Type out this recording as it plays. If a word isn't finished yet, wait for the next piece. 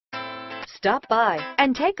Stop by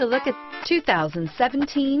and take a look at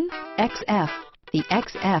 2017 XF. The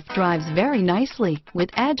XF drives very nicely with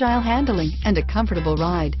agile handling and a comfortable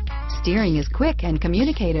ride. Steering is quick and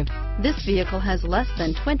communicative. This vehicle has less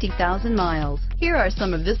than 20,000 miles. Here are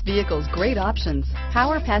some of this vehicle's great options: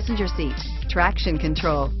 power passenger seat, traction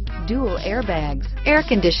control, dual airbags, air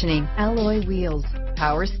conditioning, alloy wheels,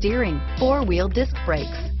 power steering, four-wheel disc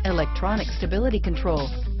brakes, electronic stability control,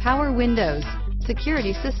 power windows,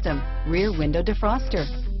 security system, rear window defroster,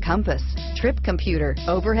 compass, trip computer,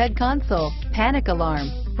 overhead console, panic alarm,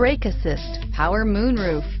 brake assist, power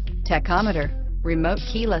moonroof, tachometer, remote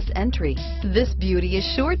keyless entry. This beauty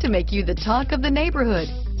is sure to make you the talk of the neighborhood.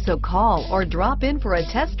 So call or drop in for a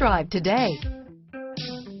test drive today.